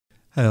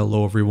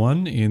Hello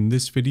everyone, in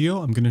this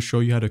video I'm going to show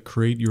you how to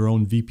create your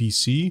own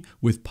VPC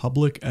with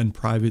public and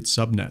private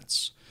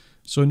subnets.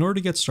 So in order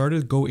to get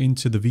started, go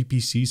into the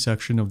VPC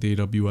section of the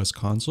AWS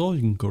console. You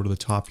can go to the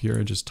top here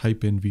and just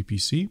type in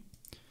VPC,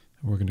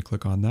 and we're going to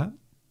click on that.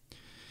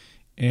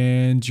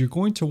 And you're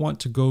going to want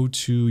to go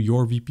to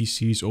your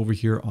VPCs over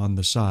here on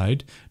the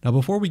side. Now,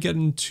 before we get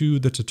into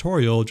the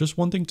tutorial, just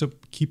one thing to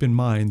keep in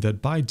mind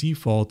that by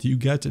default, you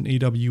get an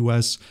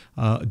AWS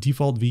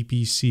default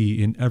VPC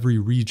in every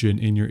region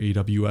in your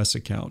AWS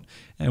account.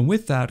 And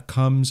with that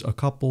comes a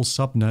couple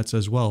subnets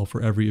as well for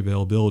every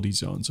availability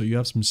zone. So you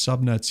have some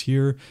subnets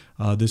here.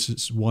 This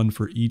is one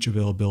for each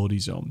availability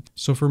zone.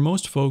 So for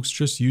most folks,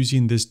 just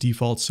using this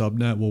default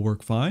subnet will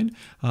work fine.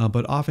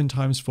 But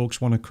oftentimes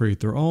folks want to create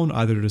their own,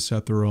 either to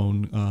set their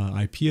own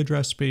IP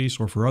address space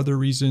or for other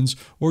reasons,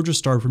 or just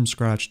start from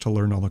scratch to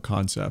learn all the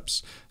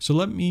concepts. So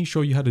let me show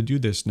you how to do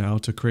this now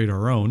to create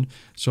our own.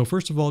 So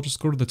first of all,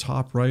 just go to the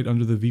top right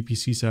under the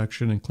VPC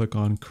section and click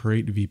on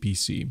Create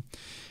VPC.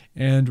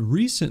 And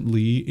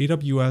recently,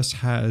 AWS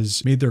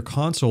has made their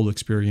console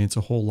experience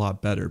a whole lot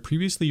better.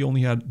 Previously, you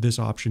only had this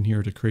option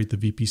here to create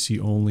the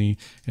VPC only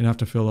and have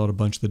to fill out a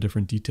bunch of the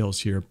different details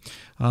here.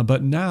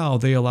 But now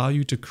they allow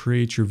you to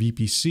create your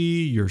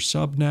VPC, your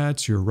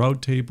subnets, your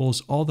route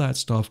tables, all that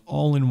stuff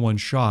all in one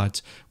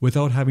shot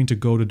without having to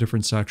go to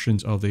different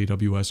sections of the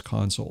AWS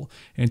console.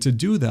 And to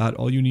do that,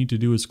 all you need to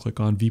do is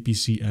click on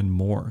VPC and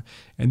more.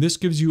 And this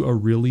gives you a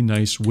really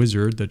nice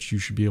wizard that you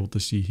should be able to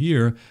see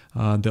here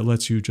that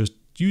lets you just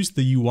use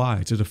the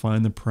UI to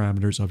define the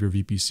parameters of your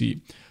VPC.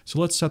 So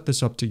let's set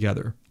this up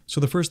together. So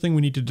the first thing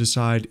we need to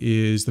decide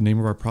is the name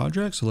of our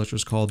project. So let's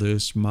just call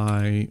this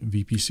my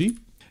VPC.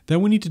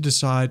 Then we need to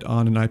decide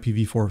on an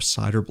IPv4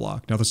 CIDR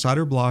block. Now the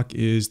CIDR block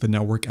is the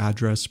network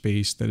address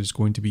space that is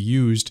going to be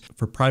used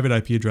for private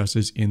IP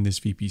addresses in this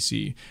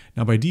VPC.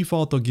 Now by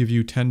default, they'll give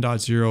you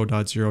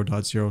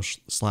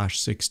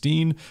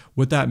 10.0.0.0/16.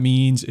 What that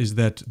means is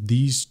that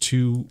these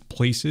two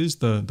places,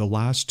 the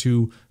last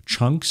two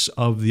chunks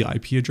of the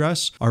IP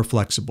address are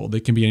flexible.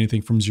 They can be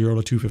anything from 0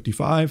 to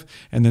 255.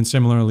 And then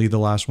similarly, the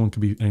last one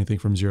could be anything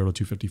from 0 to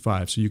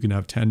 255. So you can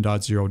have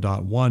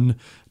 10.0.1.0,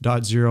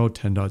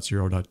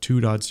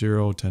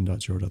 10.0.2.0,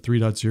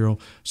 10.0.3.0,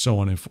 so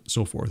on and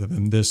so forth. And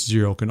then this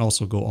 0 can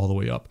also go all the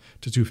way up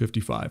to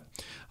 255.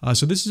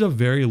 So this is a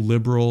very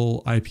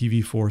liberal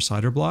IPv4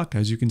 CIDR block.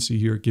 As you can see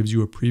here, it gives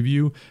you a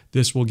preview.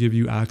 This will give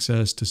you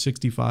access to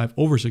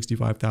over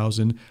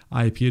 65,000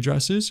 IP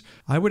addresses.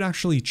 I would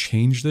actually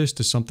change this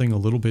to something a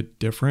little bit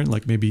different,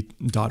 like maybe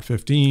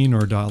 .15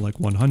 or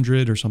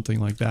 .100 or something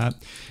like that.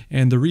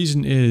 And the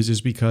reason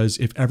is because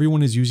if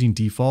everyone is using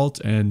default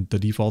and the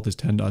default is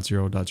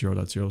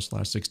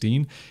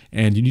 10.0.0.0/16,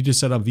 and you need to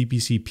set up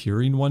VPC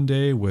peering one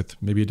day with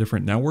maybe a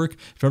different network,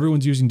 if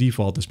everyone's using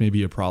default, this may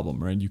be a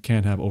problem, right? You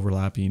can't have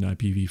overlapping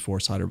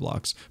IPv4 CIDR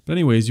blocks. But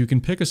anyways, you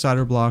can pick a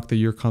CIDR block that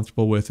you're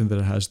comfortable with and that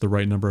it has the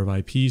right number of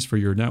IPs for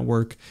your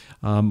network.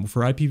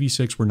 For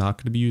IPv6, we're not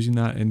going to be using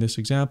that in this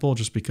example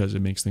just because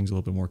it makes things a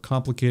little bit more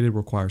complicated,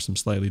 requires some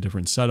slightly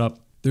different setup.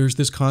 There's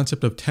this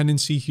concept of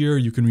tenancy here.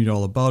 You can read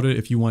all about it.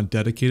 If you want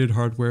dedicated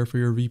hardware for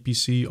your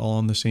VPC all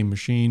on the same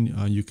machine,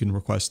 you can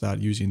request that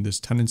using this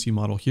tenancy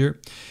model here.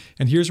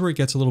 And here's where it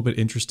gets a little bit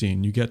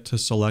interesting. You get to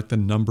select the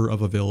number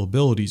of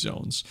availability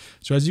zones.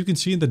 So as you can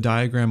see in the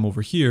diagram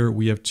over here,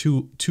 we have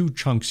two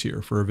chunks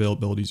here for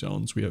availability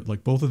zones. We have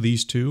like both of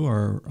these two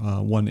are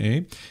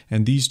 1A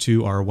and these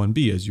two are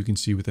 1B, as you can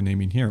see with the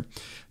naming here.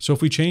 So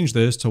if we change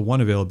this to one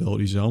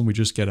availability zone, we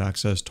just get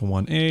access to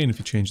 1A. And if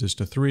you change this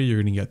to 3,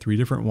 you're going to get 3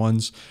 different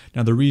ones.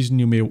 Now, the reason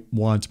you may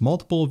want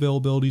multiple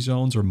availability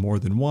zones or more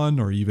than one,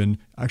 or even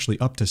actually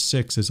up to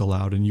 6 is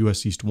allowed in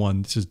US East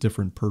 1. This is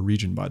different per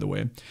region, by the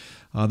way.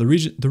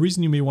 The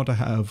reason you may want to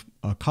have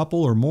a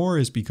couple or more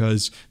is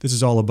because this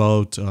is all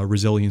about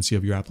resiliency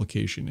of your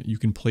application. You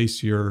can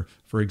place your,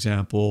 for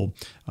example,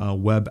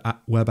 web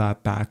app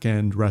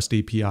backend REST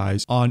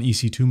APIs on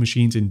EC2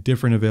 machines in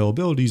different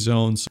availability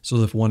zones. So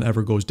if one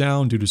ever goes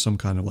down due to some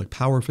kind of like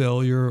power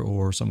failure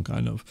or some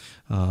kind of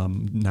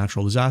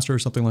natural disaster or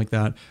something like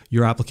that,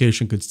 your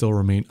application could still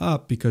remain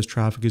up because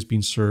traffic is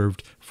being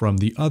served from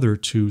the other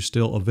two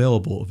still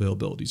available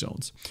availability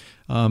zones.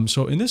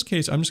 So in this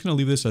case, I'm just going to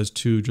leave this as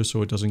 2 just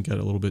so it doesn't get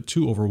a little bit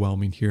too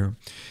overwhelming here.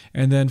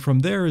 And then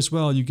from there as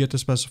well, you get to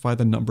specify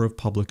the number of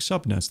public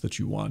subnets that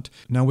you want.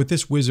 Now with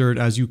this wizard,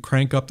 as you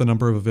crank up the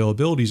number of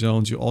availability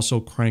zones, you also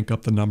crank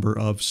up the number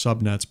of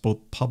subnets, both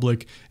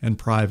public and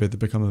private, that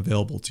become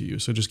available to you.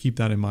 So just keep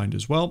that in mind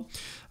as well.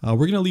 We're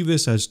going to leave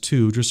this as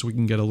 2 just so we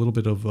can get a little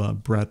bit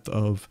of breadth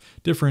of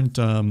different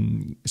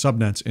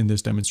subnets in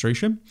this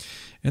demonstration.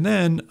 And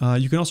then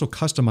you can also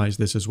customize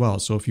this as well.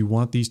 So if you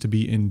want these to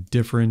be in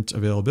different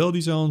availability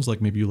zones, like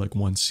maybe you like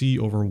 1C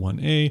over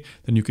 1A,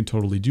 then you can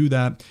totally do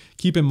that.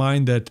 Keep in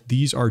mind that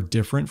these are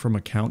different from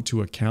account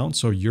to account.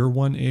 So your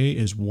 1A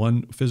is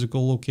one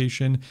physical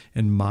location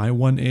and my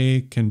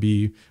 1A can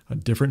be a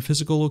different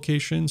physical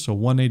location. So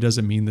 1A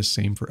doesn't mean the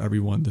same for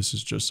everyone. This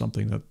is just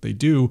something that they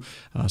do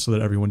so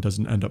that everyone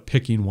doesn't end up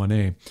picking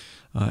 1A.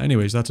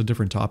 Anyways, that's a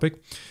different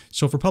topic.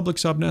 So for public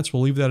subnets,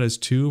 we'll leave that as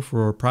 2.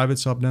 For private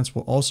subnets,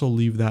 we'll also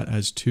leave that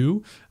as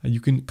 2. You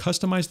can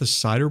customize the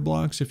CIDR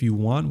blocks if you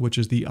want, which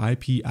is the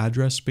IP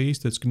address space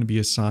that's going to be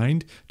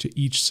assigned to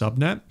each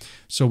subnet.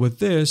 So with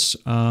this,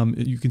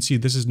 you can see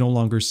this is no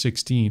longer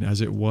 16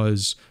 as it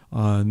was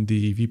on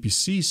the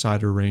VPC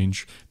CIDR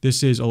range.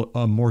 This is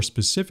a more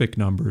specific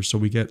number, so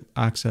we get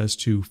access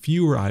to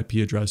fewer IP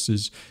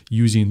addresses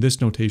using this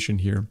notation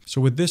here.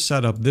 So with this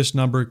setup, this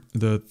number,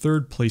 the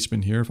third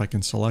placement here, if I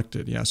can select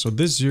it, yeah, so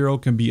this 0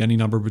 can be any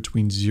number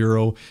between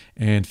 0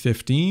 and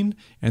 15,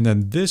 and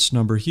then this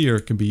number here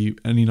can be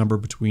any number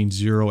between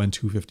 0 and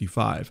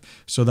 255.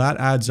 So that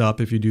adds up,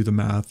 if you do the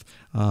math,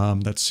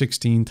 that's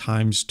 16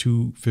 times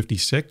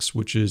 256,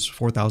 which is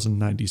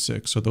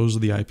 4096. So those are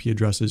the IP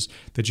addresses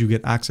that you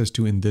get access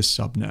to in this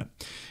subnet.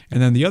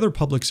 And then the other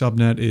public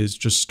subnet is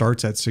just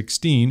starts at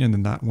 16, and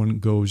then that one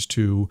goes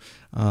to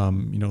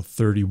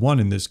 31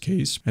 in this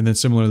case. And then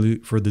similarly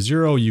for the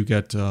 0, you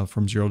get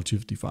from 0 to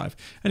 255.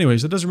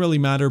 Anyways, it doesn't really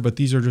matter, but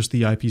these are just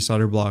the IP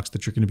CIDR blocks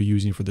that you're going to be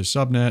using for this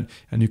subnet.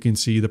 And you can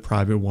see the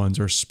private ones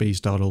are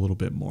spaced out a little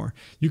bit more.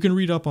 You can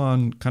read up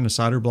on kind of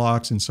CIDR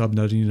blocks and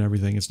subnetting and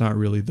everything. It's not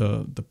really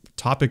the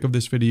topic of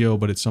this video,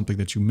 but it's something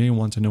that you may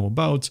want to know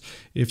about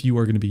if you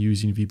are going to be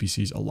using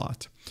VPCs a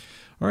lot.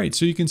 All right,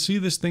 so you can see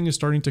this thing is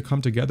starting to come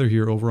together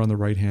here over on the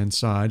right-hand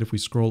side. If we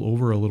scroll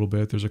over a little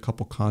bit, there's a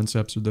couple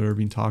concepts that are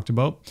being talked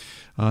about.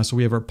 So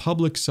we have our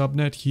public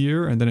subnet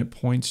here, and then it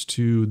points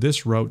to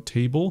this route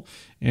table.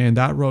 And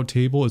that route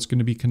table is going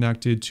to be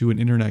connected to an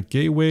internet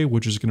gateway,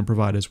 which is going to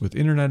provide us with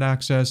internet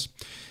access.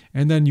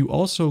 And then you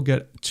also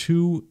get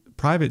 2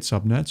 private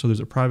subnet. So there's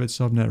a private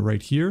subnet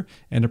right here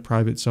and a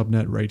private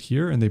subnet right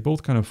here, and they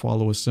both kind of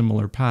follow a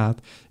similar path,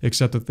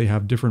 except that they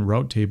have different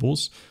route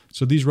tables.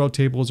 So these route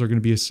tables are going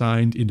to be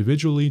assigned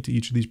individually to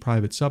each of these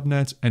private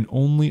subnets and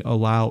only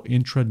allow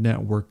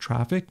intra-network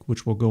traffic,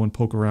 which we'll go and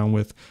poke around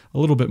with a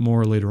little bit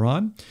more later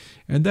on.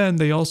 And then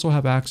they also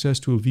have access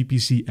to a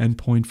VPC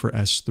endpoint for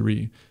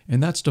S3.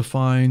 And that's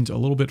defined a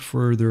little bit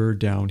further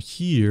down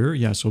here.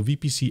 Yeah, so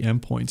VPC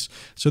endpoints.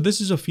 So this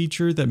is a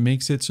feature that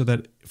makes it so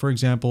that, for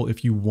example,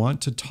 if you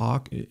want to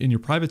talk in your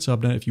private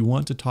subnet, if you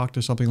want to talk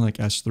to something like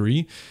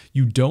S3,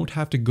 you don't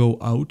have to go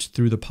out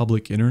through the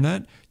public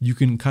internet. You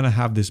can kind of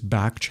have this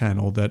back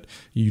channel that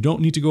you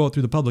don't need to go out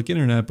through the public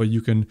internet, but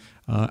you can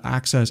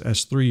access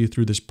S3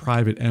 through this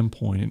private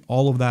endpoint. And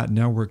all of that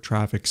network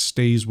traffic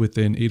stays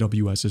within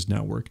AWS's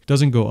network. It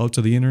doesn't go out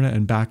to the internet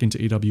and back into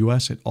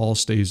AWS. It all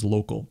stays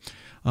local.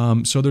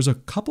 So there's a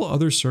couple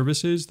other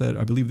services that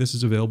I believe this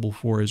is available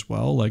for as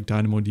well, like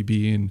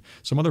DynamoDB and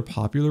some other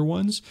popular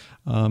ones.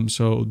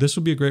 So this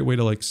would be a great way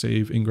to like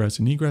save ingress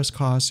and egress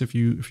costs if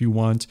you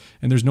want.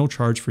 And there's no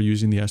charge for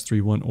using the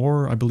S3 one,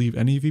 or I believe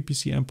any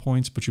VPC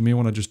endpoints, but you may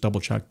want to just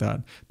double check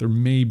that. There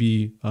may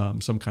be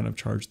some kind of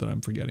charge that I'm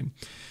forgetting.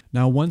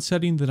 Now, one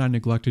setting that I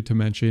neglected to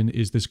mention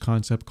is this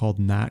concept called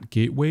NAT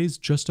gateways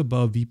just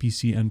above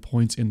VPC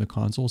endpoints in the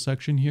console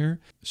section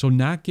here. So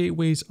NAT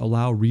gateways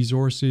allow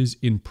resources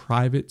in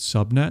private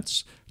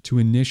subnets to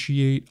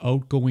initiate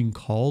outgoing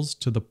calls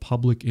to the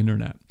public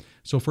internet.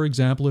 So for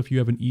example, if you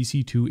have an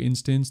EC2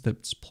 instance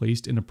that's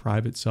placed in a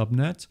private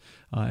subnet,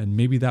 and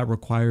maybe that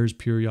requires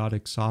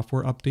periodic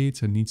software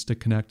updates and needs to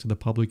connect to the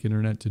public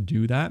internet to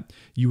do that,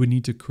 you would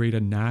need to create a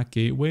NAT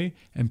gateway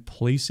and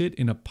place it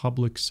in a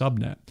public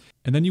subnet.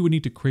 And then you would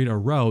need to create a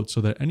route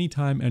so that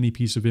anytime any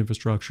piece of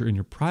infrastructure in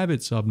your private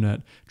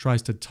subnet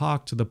tries to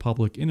talk to the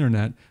public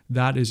internet,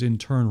 that is in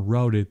turn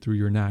routed through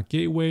your NAT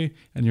gateway,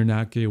 and your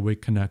NAT gateway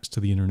connects to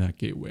the internet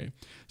gateway.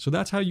 So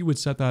that's how you would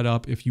set that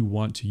up if you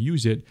want to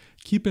use it.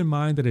 Keep in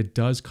mind that it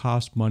does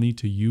cost money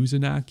to use a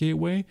NAT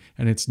gateway,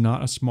 and it's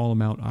not a small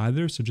amount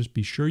either, so just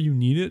be sure you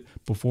need it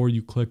before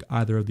you click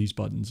either of these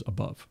buttons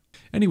above.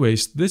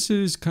 Anyways, this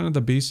is kind of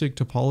the basic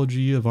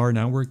topology of our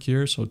network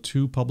here. So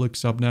 2 public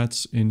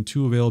subnets in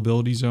 2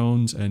 availability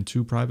zones and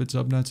 2 private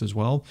subnets as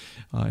well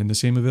in the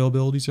same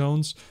availability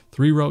zones.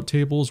 3 route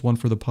tables, 1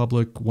 for the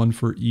public, 1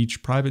 for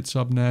each private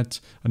subnet,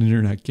 an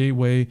internet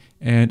gateway,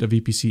 and a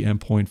VPC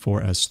endpoint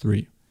for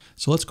S3.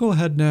 So let's go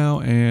ahead now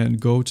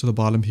and go to the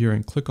bottom here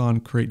and click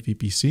on Create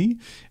VPC.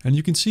 And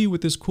you can see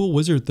with this cool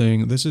wizard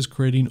thing, this is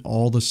creating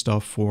all the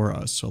stuff for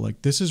us. So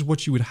like this is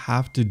what you would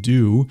have to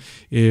do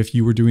if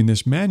you were doing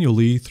this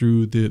manually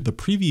through the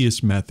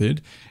previous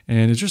method.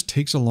 And it just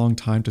takes a long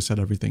time to set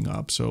everything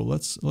up. So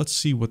let's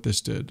see what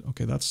this did.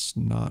 Okay, that's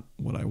not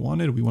what I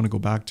wanted. We want to go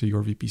back to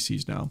your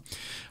VPCs now.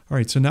 All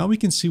right, so now we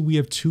can see we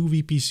have 2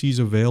 VPCs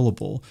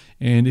available.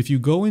 And if you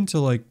go into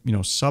like,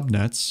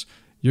 subnets,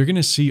 you're going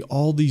to see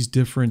all these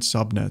different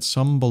subnets.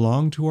 Some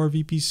belong to our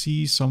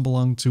VPC, some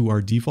belong to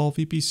our default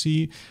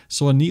VPC.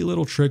 So a neat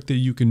little trick that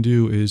you can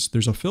do is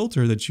there's a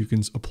filter that you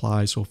can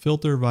apply. So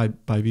filter by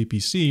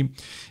VPC,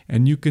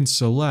 and you can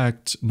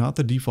select not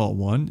the default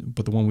one,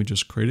 but the one we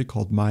just created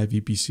called My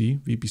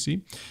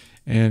VPC,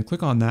 and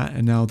click on that.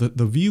 And now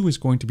the view is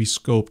going to be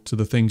scoped to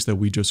the things that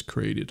we just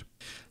created.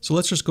 So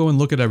let's just go and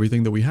look at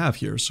everything that we have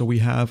here. So we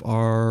have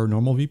our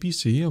normal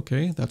VPC.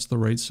 Okay, that's the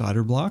right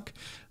CIDR block.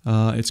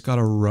 It's got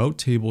a route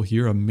table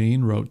here, a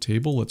main route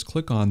table. Let's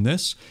click on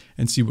this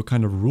and see what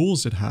kind of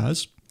rules it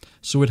has.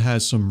 So it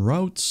has some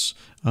routes.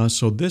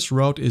 So this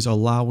route is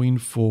allowing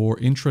for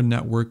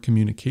intra-network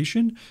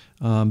communication.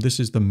 This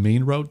is the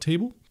main route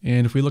table.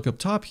 And if we look up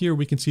top here,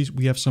 we can see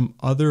we have some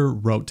other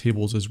route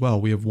tables as well.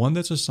 We have one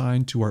that's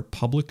assigned to our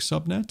public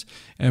subnet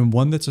and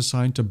one that's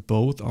assigned to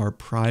both our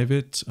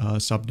private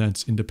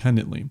subnets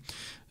independently.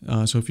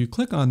 So if you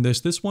click on this,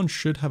 this one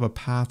should have a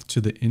path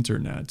to the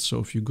internet. So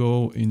if you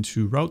go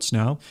into routes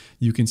now,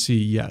 you can see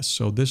yes.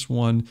 So this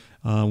one,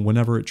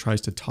 whenever it tries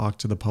to talk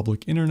to the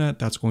public internet,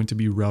 that's going to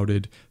be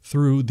routed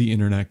through the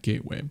internet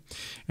gateway.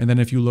 And then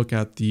if you look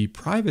at the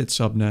private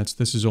subnets,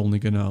 this is only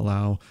going to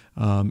allow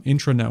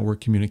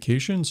intra-network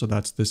communication. So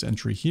that's this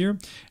entry here.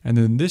 And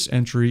then this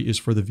entry is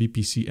for the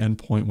VPC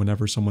endpoint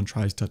whenever someone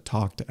tries to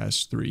talk to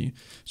S3.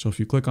 So if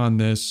you click on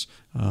this,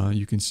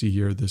 you can see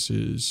here, this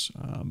is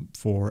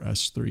for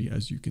S3,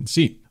 as you can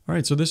see. All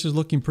right, so this is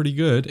looking pretty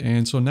good.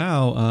 And so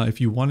now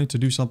if you wanted to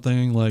do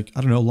something like,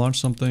 I don't know, launch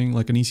something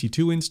like an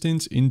EC2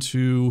 instance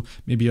into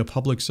maybe a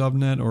public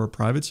subnet or a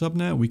private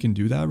subnet, we can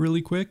do that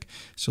really quick.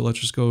 So let's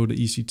just go to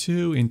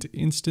EC2, into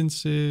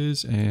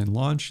instances and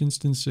launch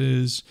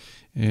instances.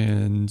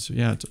 And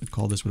yeah,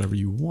 call this whatever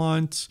you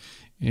want.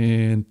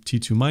 And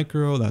T2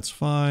 micro, that's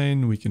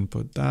fine. We can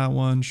put that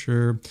one,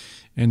 sure.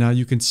 And now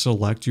you can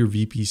select your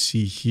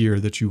VPC here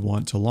that you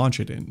want to launch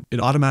it in.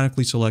 It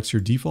automatically selects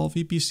your default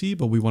VPC,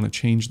 but we want to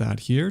change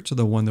that here to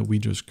the one that we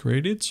just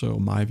created. So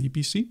my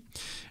VPC.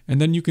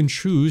 And then you can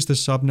choose the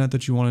subnet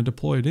that you want to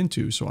deploy it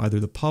into. So either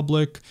the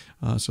public,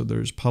 so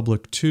there's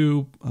public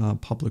 2,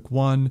 public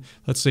 1.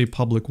 Let's say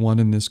public 1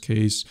 in this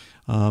case.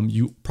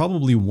 You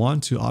probably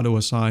want to auto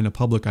assign a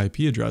public IP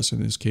address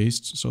in this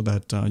case so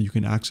that you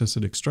can access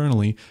it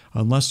externally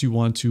unless you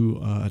want to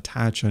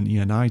attach an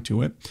ENI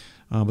to it.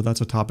 But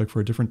that's a topic for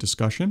a different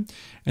discussion.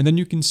 And then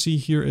you can see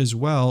here as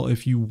well,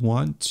 if you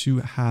want to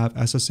have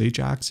SSH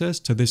access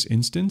to this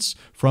instance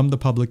from the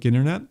public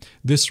internet,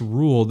 this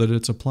rule that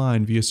it's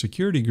applying via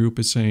security group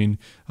is saying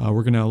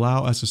we're going to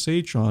allow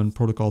SSH on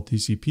protocol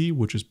TCP,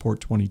 which is port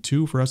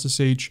 22 for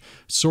SSH.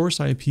 Source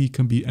IP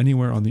can be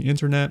anywhere on the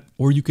internet,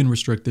 or you can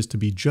restrict this to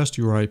be just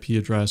your IP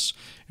address.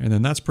 And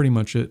then that's pretty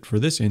much it for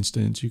this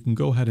instance. You can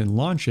go ahead and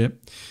launch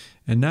it.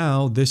 And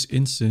now this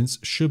instance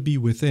should be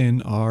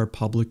within our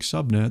public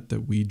subnet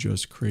that we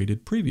just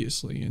created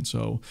previously. And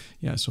so,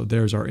 yeah, so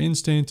there's our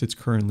instance. It's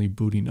currently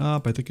booting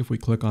up. I think if we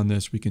click on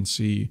this, we can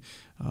see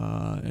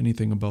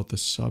anything about the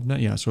subnet.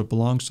 Yeah, so it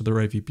belongs to the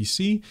right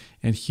VPC.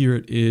 And here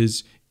it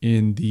is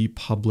in the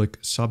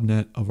public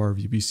subnet of our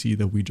VPC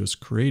that we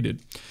just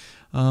created.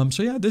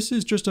 So yeah, this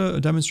is just a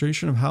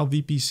demonstration of how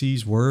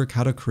VPCs work,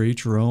 how to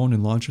create your own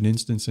and launch an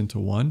instance into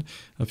one.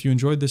 If you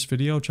enjoyed this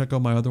video, check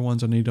out my other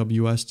ones on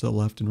AWS to the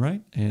left and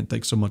right. And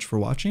thanks so much for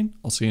watching.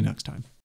 I'll see you next time.